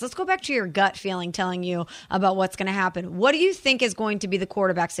Raiders. Let's go back to your gut feeling telling you about what's going to happen. What do you think is going to be the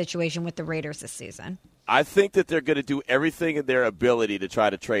quarterback situation with the Raiders this season? I think that they're going to do everything in their ability to try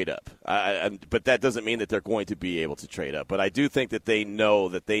to trade up. But that doesn't mean that they're going to be able to trade up. But I do think that they know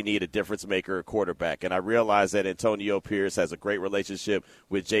that they need a difference-maker quarterback. And I realize that Antonio Pierce has a great relationship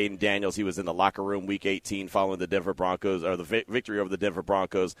with Jaden Daniels. He was in the locker room Week 18 following the Denver Broncos, or the victory over the Denver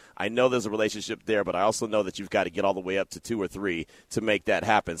Broncos. I know there's a relationship there, but I also know that you've got to get all the way up to 2 or 3 to make that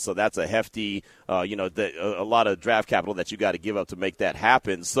happen. So that's a hefty, a lot of draft capital that you got to give up to make that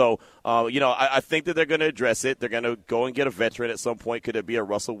happen. So, I think that they're going to address it. They're going to go and get a veteran at some point. Could it be a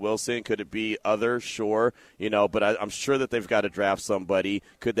Russell Wilson? Could it be other? Sure. But I'm sure that they've got to draft somebody.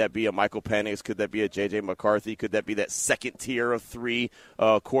 Could that be a Michael Penix? Could that be a J.J. McCarthy? Could that be that second tier of 3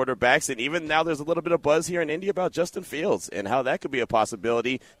 quarterbacks? And even now there's a little bit of buzz here in Indy about Justin Fields and how that could be a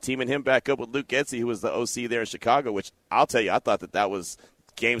possibility, teaming him back up with Luke Getsy, who was the OC there in Chicago, which I'll tell you, I thought that was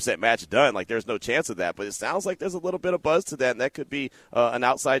game, set, match, done. Like, there's no chance of that. But it sounds like there's a little bit of buzz to that, and that could be an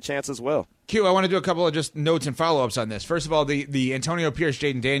outside chance as well. Q, I want to do a couple of just notes and follow-ups on this. First of all, the Antonio Pierce,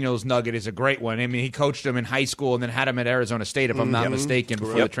 Jaden Daniels nugget is a great one. I mean, he coached him in high school and then had him at Arizona State, if I'm not mistaken,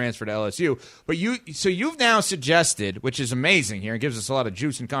 before the transfer to LSU. But you've now suggested, which is amazing here and gives us a lot of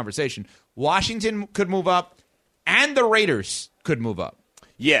juice and conversation, Washington could move up and the Raiders could move up.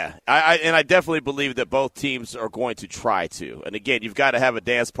 Yeah, I definitely believe that both teams are going to try to. And, again, you've got to have a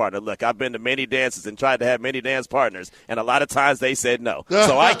dance partner. Look, I've been to many dances and tried to have many dance partners, and a lot of times they said no.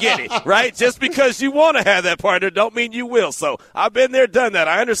 So I get it, right? Just because you want to have that partner don't mean you will. So I've been there, done that.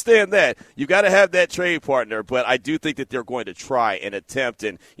 I understand that. You've got to have that trade partner, but I do think that they're going to try and attempt.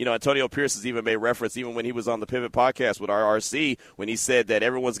 And, Antonio Pierce has even made reference, even when he was on the Pivot podcast with RRC, when he said that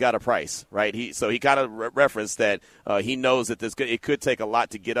everyone's got a price, right? He kind of referenced that he knows that it could take a lot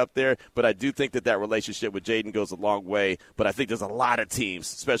to get up there, but I do think that relationship with Jaden goes a long way. But I think there's a lot of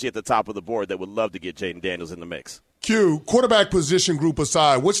teams, especially at the top of the board, that would love to get Jaden Daniels in the mix. Q, quarterback position group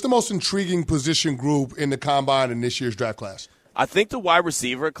aside, what's the most intriguing position group in the combine in this year's draft class? I think the wide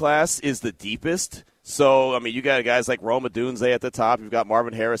receiver class is the deepest. So, I mean, you got guys like Rome Odunze at the top. You've got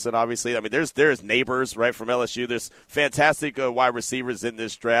Marvin Harrison, obviously. I mean, there's neighbors, right, from LSU. There's fantastic wide receivers in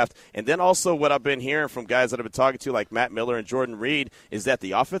this draft. And then also what I've been hearing from guys that I've been talking to, like Matt Miller and Jordan Reed, is that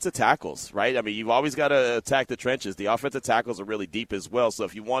the offensive tackles, right? I mean, you've always got to attack the trenches. The offensive tackles are really deep as well. So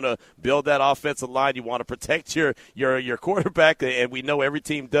if you want to build that offensive line, you want to protect your quarterback, and we know every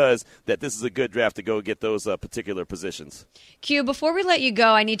team does, that this is a good draft to go get those particular positions. Q, before we let you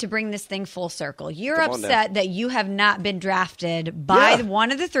go, I need to bring this thing full circle. You're upset that you have not been drafted by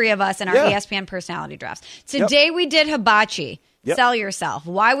one of the three of us in our ESPN personality drafts. Today we did hibachi. Sell yourself.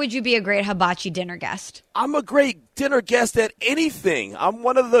 Why would you be a great hibachi dinner guest? I'm a great dinner guest at anything. I'm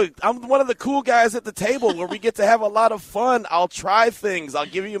one of the cool guys at the table where we get to have a lot of fun. I'll try things. I'll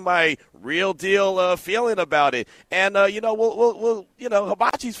give you my real deal feeling about it. And we'll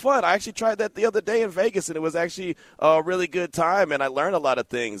hibachi's fun. I actually tried that the other day in Vegas, and it was actually a really good time, and I learned a lot of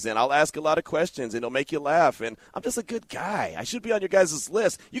things, and I'll ask a lot of questions, and it'll make you laugh. And I'm just a good guy. I should be on your guys'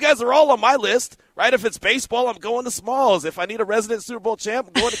 list. You guys are all on my list, right? If it's baseball, I'm going to Smalls. If I need a resident Super Bowl champ,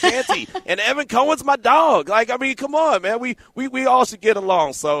 I'm going to Canty. And Evan Cohen's my dog. Like, I mean, come on, man. We all should get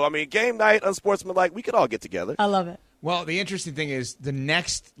along. So, I mean, game night, unsportsmanlike, we could all get together. I love it. Well, the interesting thing is the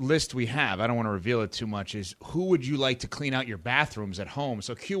next list we have, I don't want to reveal it too much, is who would you like to clean out your bathrooms at home?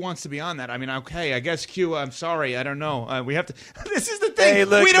 So Q wants to be on that. I mean, okay, I guess Q, I'm sorry. I don't know. We have to – this is the thing. Hey,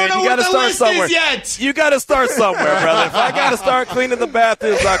 look, we don't know what the list is yet. You got to start somewhere, brother. If I got to start cleaning the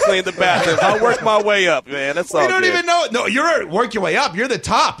bathrooms, I'll clean the bathrooms. I'll work my way up, man. That's all We don't good. even know. No, work your way up. You're the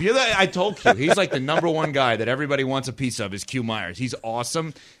top. I told Q. He's like the number one guy that everybody wants a piece of is Q Myers. He's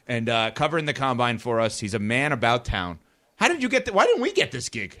awesome and covering the combine for us. He's a man about town. How did you get why didn't we get this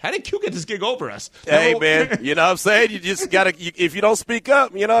gig? How did Q get this gig over us? Hey, man, you know what I'm saying? You just got to, if you don't speak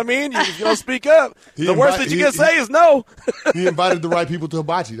up, you know what I mean? If you don't speak up, the worst that you can say is no. He invited the right people to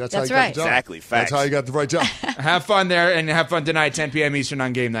hibachi. That's how he got the job. Exactly, facts. That's how he got the right job. Have fun there, and have fun tonight, 10 p.m. Eastern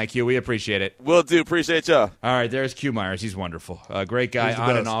on Game Night, Q. We appreciate it. Will do. Appreciate y'all. All right, there's Q Myers. He's wonderful. A great guy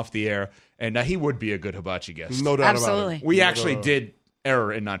on and off the air, and he would be a good hibachi guest. No doubt Absolutely. about it. We actually did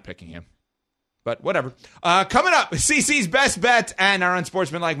error in not picking him. But whatever. Coming up, CC's Best Bet and our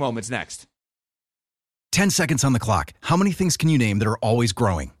Unsportsmanlike Moments next. 10 seconds on the clock. How many things can you name that are always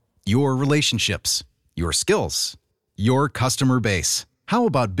growing? Your relationships, your skills, your customer base. How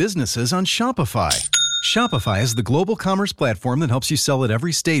about businesses on Shopify? Shopify is the global commerce platform that helps you sell at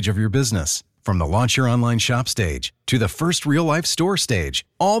every stage of your business. From the launch your online shop stage, to the first real-life store stage,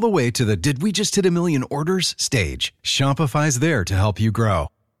 all the way to the did we just hit 1 million orders stage. Shopify's there to help you grow.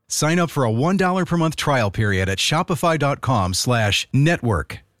 Sign up for a $1 per month trial period at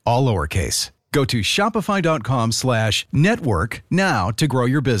shopify.com/network, all lowercase. Go to shopify.com/network now to grow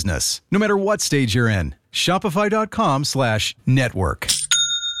your business, no matter what stage you're in. Shopify.com/network.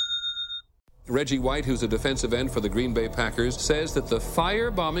 Reggie White, who's a defensive end for the Green Bay Packers, says that the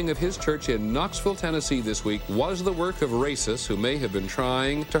firebombing of his church in Knoxville, Tennessee this week was the work of racists who may have been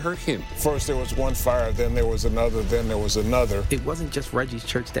trying to hurt him. First there was one fire, then there was another, then there was another. It wasn't just Reggie's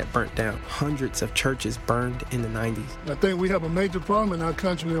church that burnt down. Hundreds of churches burned in the 90s. I think we have a major problem in our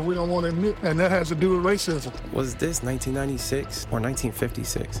country that we don't want to admit, and that has to do with racism. Was this 1996 or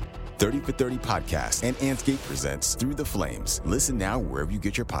 1956? 30 for 30 podcast and Antscape presents Through the Flames. Listen now wherever you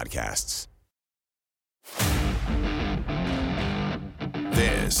get your podcasts.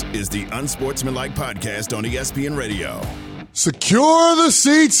 This is the Unsportsmanlike Podcast on ESPN Radio. Secure the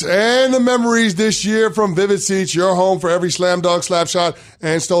seats and the memories this year from Vivid Seats, your home for every slam dunk, slap shot,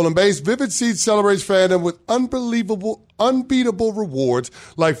 and stolen base. Vivid Seats celebrates fandom with unbeatable rewards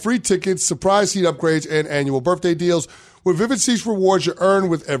like free tickets, surprise seat upgrades, and annual birthday deals. With Vivid Seats rewards you earn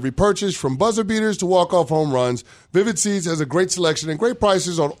with every purchase, from buzzer beaters to walk-off home runs, Vivid Seats has a great selection and great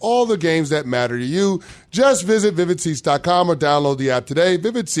prices on all the games that matter to you. Just visit VividSeats.com or download the app today.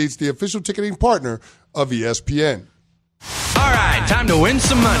 Vivid Seats, the official ticketing partner of ESPN. All right, time to win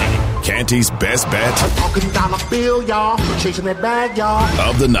some money. Canty's Best Bet Talking dollar bill, y'all. Chasing that bag, y'all.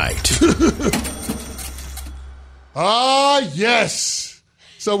 of the night. Yes.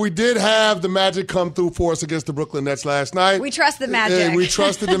 So we did have the Magic come through for us against the Brooklyn Nets last night. We trust the Magic. We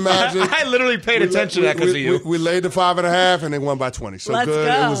trusted the Magic. I literally paid attention to that because of you. We laid the 5.5, and they won by 20. So Let's good.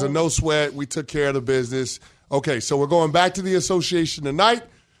 go. It was a no sweat. We took care of the business. Okay, so we're going back to the association tonight.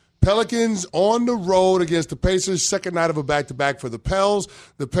 Pelicans on the road against the Pacers. Second night of a back-to-back for the Pels.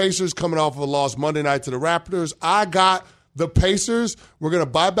 The Pacers coming off of a loss Monday night to the Raptors. I got The Pacers, we're going to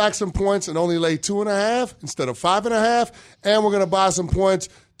buy back some points and only lay 2.5 instead of 5.5. And we're going to buy some points,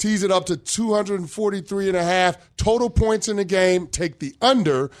 tease it up to 243.5 total points in the game. Take the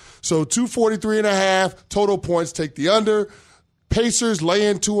under. So 243.5 total points. Take the under. Pacers lay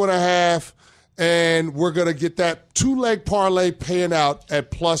in 2.5. And we're going to get that 2-leg parlay paying out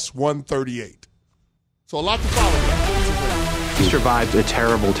at plus 138. So a lot to follow. We survived a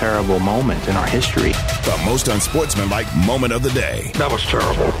terrible, terrible moment in our history. The most unsportsmanlike moment of the day. That was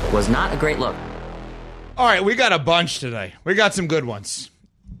terrible. Was not a great look. All right, we got a bunch today. We got some good ones.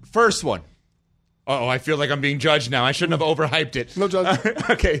 First one. Uh-oh, I feel like I'm being judged now. I shouldn't have overhyped it. No judgment.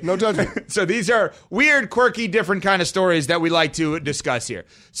 Okay. No judgment. So these are weird, quirky, different kind of stories that we like to discuss here.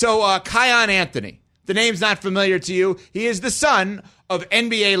 So Kion Anthony. The name's not familiar to you. He is the son of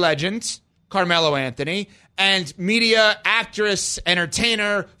NBA legend Carmelo Anthony and media actress,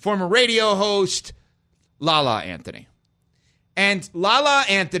 entertainer, former radio host, Lala Anthony. And Lala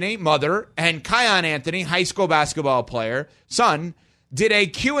Anthony, mother, and Kion Anthony, high school basketball player, son, did a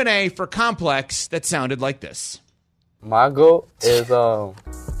Q&A for Complex that sounded like this. My goal is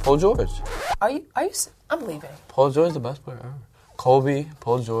Paul George. Are you? I'm leaving. Paul George is the best player ever. Kobe,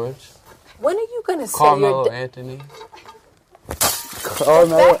 Paul George. When are you going to say Carmelo your Anthony. The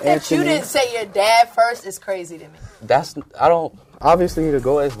fact that you didn't say your dad first is crazy to me. Obviously he could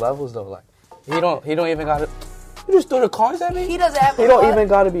go at his levels though. Like he don't even got to. You just threw the cards at me. He doesn't have. He don't even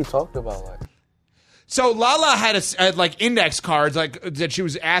got to be talked about. Like. So Lala had index cards that she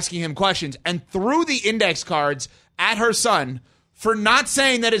was asking him questions and threw the index cards at her son for not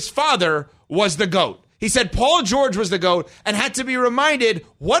saying that his father was the GOAT. He said Paul George was the GOAT and had to be reminded,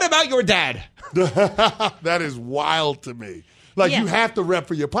 what about your dad? That is wild to me. Like, you have to rep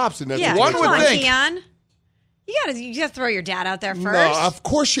for your pops in that. Yeah, one would think. Keon. You gotta throw your dad out there first. No, of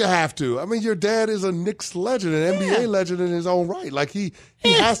course you have to. I mean, your dad is a Knicks legend, an NBA legend in his own right. Like, he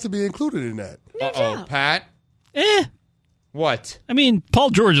has to be included in that. Uh-oh, Pat? What? I mean, Paul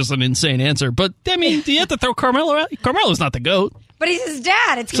George is an insane answer, but, I mean, do you have to throw Carmelo out? Carmelo's not the GOAT. But he's his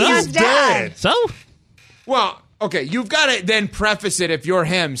dad. It's Keon's dad. So? Well, okay, you've got to then preface it if you're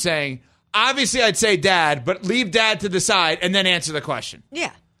him saying, obviously I'd say dad, but leave dad to the side and then answer the question.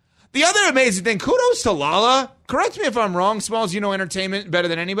 Yeah. The other amazing thing, kudos to Lala. Correct me if I'm wrong, Smalls, you know entertainment better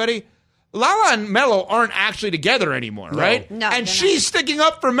than anybody. Lala and Melo aren't actually together anymore, right? No. And she's sticking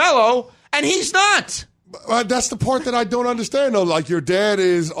up for Melo, and he's not. That's the part that I don't understand, though. Like, your dad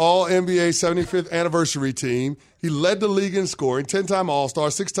is All-NBA 75th anniversary team. He led the league in scoring, 10-time All-Star,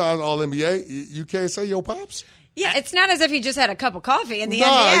 6-time All-NBA. You can't say yo pops? Yeah, it's not as if he just had a cup of coffee in the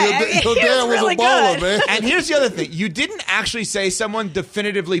NBA. Your dad was really a baller, man. And here's the other thing. You didn't actually say someone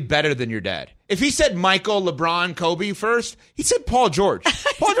definitively better than your dad. If he said Michael, LeBron, Kobe first, he said Paul George.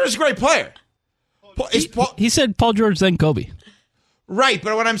 Paul George is a great player. He said Paul George, then Kobe. Right,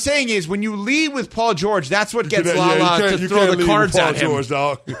 but what I'm saying is when you lead with Paul George, that's what gets Lala to throw the cards at him. George,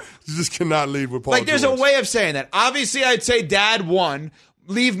 dog. You just cannot lead with Paul George. Like, there's a way of saying that. Obviously, I'd say dad won.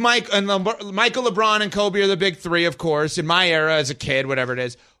 Leave Michael, LeBron, and Kobe are the big three, of course, in my era as a kid, whatever it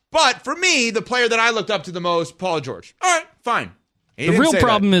is. But for me, the player that I looked up to the most, Paul George. All right, fine. The real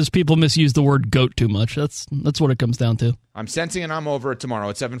problem is people misuse the word GOAT too much. That's what it comes down to. I'm sensing and I'm over it tomorrow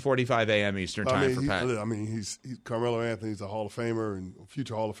at 7:45 a.m. Eastern time for Pat. I mean, he's Carmelo Anthony's a Hall of Famer and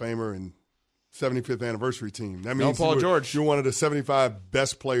future Hall of Famer and 75th anniversary team. That means Paul George. You're one of the 75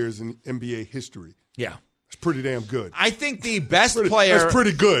 best players in NBA history. Yeah. It's pretty damn good. I think the best player. That's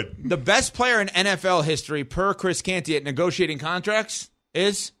pretty good. The best player in NFL history, per Chris Canty at negotiating contracts,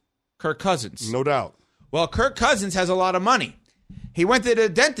 is Kirk Cousins. No doubt. Well, Kirk Cousins has a lot of money. He went to the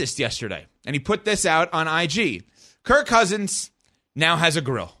dentist yesterday, and he put this out on IG. Kirk Cousins now has a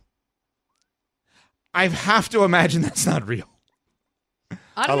grill. I have to imagine that's not real.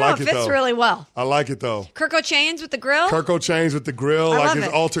 I don't know. It fits really well. I like it, though. Kirk O'Chains with the grill? Kirk O'Chains with the grill, I like love his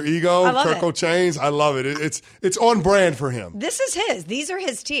it. alter ego. I love Kirk it. O'Chains, I love it. It's on brand for him. This is his. These are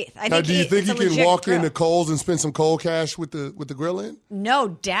his teeth. Now, do you think he can walk into Kohl's and spend some cold cash with the grill in? No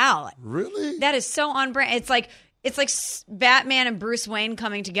doubt. Really? That is so on brand. It's like Batman and Bruce Wayne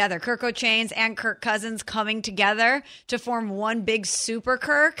coming together. Kirk O'Chains and Kirk Cousins coming together to form one big super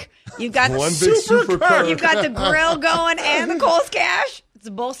Kirk. You've got one big super Kirk. You've got the grill going and the Kohl's cash. It's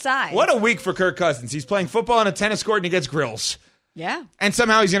both sides. What a week for Kirk Cousins. He's playing football on a tennis court and he gets grills. Yeah. And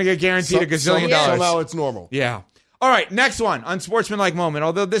somehow he's going to get guaranteed a gazillion dollars. Somehow it's normal. Yeah. All right, next one. Unsportsmanlike moment,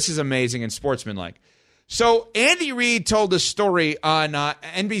 although this is amazing and sportsmanlike. So Andy Reid told a story on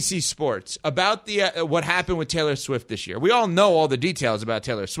NBC Sports about the what happened with Taylor Swift this year. We all know all the details about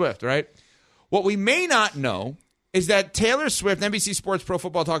Taylor Swift, right? What we may not know is that Taylor Swift, NBC Sports Pro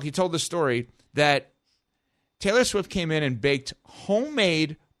Football Talk, he told the story that Taylor Swift came in and baked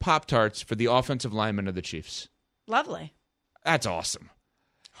homemade Pop-Tarts for the offensive linemen of the Chiefs. Lovely. That's awesome.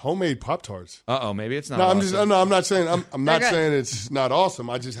 Homemade Pop-Tarts. Uh-oh, maybe it's not No, awesome. I'm not saying I'm not saying it's not awesome.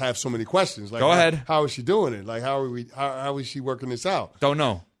 I just have so many questions. Like, Go ahead. How is she doing it? Like, how is she working this out? Don't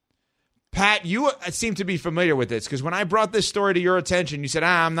know. Pat, you seem to be familiar with this because when I brought this story to your attention, you said,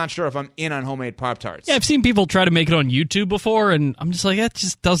 I'm not sure if I'm in on homemade Pop-Tarts. Yeah, I've seen people try to make it on YouTube before, and I'm just like, that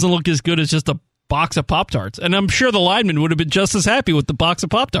just doesn't look as good as just a box of Pop-Tarts. And I'm sure the lineman would have been just as happy with the box of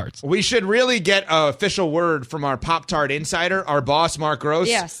Pop-Tarts. We should really get an official word from our Pop-Tart insider. Our boss, Mark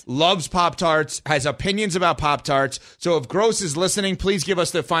Gross, loves Pop-Tarts, has opinions about Pop-Tarts. So if Gross is listening, please give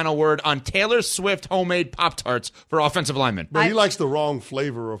us the final word on Taylor Swift homemade Pop-Tarts for offensive linemen. But he likes the wrong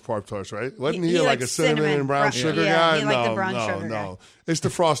flavor of Pop-Tarts, right? Wasn't he like a cinnamon and brown sugar guy? He liked the brown sugar guy. It's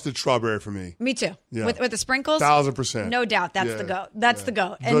the frosted strawberry for me. Me too. Yeah. With the sprinkles? 1,000%. No doubt. That's the goat. That's the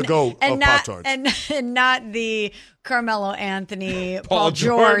goat. The goat of Pop-Tarts. And not the Carmelo Anthony, Paul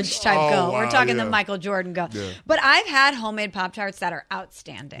George type goat. wow, We're talking the Michael Jordan goat. Yeah. But I've had homemade Pop-Tarts that are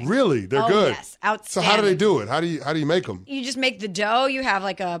outstanding. Really? They're good? Yes, outstanding. So how do they do it? How do you make them? You just make the dough. You have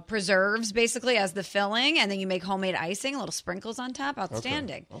like a preserves basically as the filling, and then you make homemade icing, little sprinkles on top.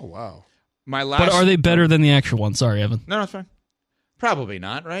 Outstanding. Okay. Oh, wow. But are they better than the actual one? Sorry, Evan. No, it's fine. Probably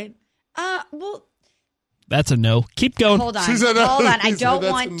not, right? Well, that's a no. Keep going. Hold on. I don't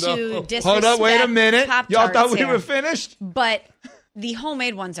want to disrespect Hold up, wait a minute. Y'all thought we were finished? But the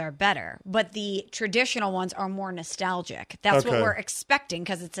homemade ones are better, but the traditional ones are more nostalgic. That's what we're expecting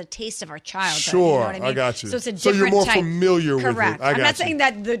because it's a taste of our childhood. Sure, you know what I mean? I got you. So it's a different you're more type. familiar with it. Correct. I'm not saying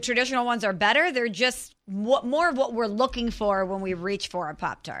that the traditional ones are better. They're just more of what we're looking for when we reach for a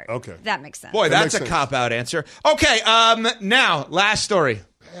Pop-Tart. Okay. That makes sense. Boy, that's a cop-out answer. Okay, now, last story.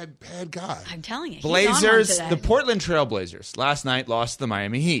 Bad guy. I'm telling you. Blazers, the Portland Trail Blazers, last night lost to the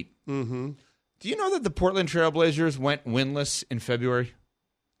Miami Heat. Mm-hmm. Do you know that the Portland Trail Blazers went winless in February?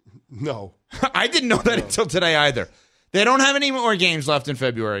 No. I didn't know that until today either. They don't have any more games left in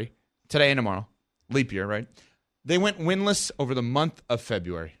February, today and tomorrow. Leap year, right? They went winless over the month of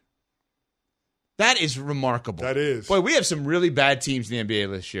February. That is remarkable. That is. Boy, we have some really bad teams in the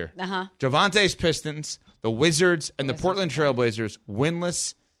NBA this year. Javante's Pistons, the Wizards, and the Portland Trail Blazers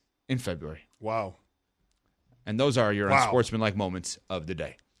winless in February. Wow. And those are your unsportsmanlike moments of the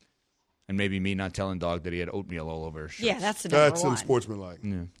day. And maybe me not telling Dog that he had oatmeal all over his shirt. Yeah, that's the number one. That's unsportsmanlike.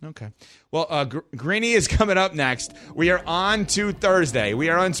 Yeah, okay. Well, Greeny is coming up next. We are on to Thursday. We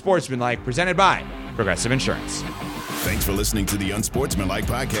are Unsportsmanlike, presented by Progressive Insurance. Thanks for listening to the Unsportsmanlike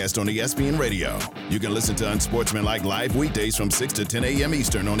podcast on ESPN Radio. You can listen to Unsportsmanlike live weekdays from 6 to 10 a.m.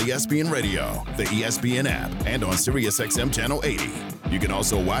 Eastern on ESPN Radio, the ESPN app, and on SiriusXM Channel 80. You can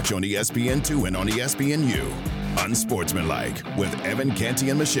also watch on ESPN2 and on ESPNU. Unsportsmanlike with Evan, Canty,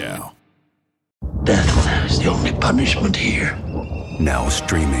 and Michelle. Death is the only punishment here. Now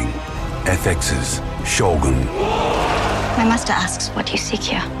streaming, FX's Shogun. My master asks, what do you seek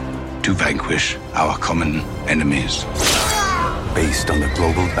here? To vanquish our common enemies. Based on the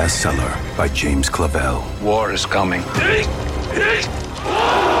global bestseller by James Clavell. War is coming. The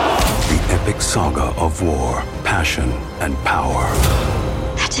epic saga of war, passion, and power.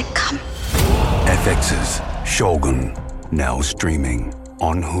 Let it come. FX's Shogun. Now streaming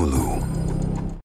on Hulu.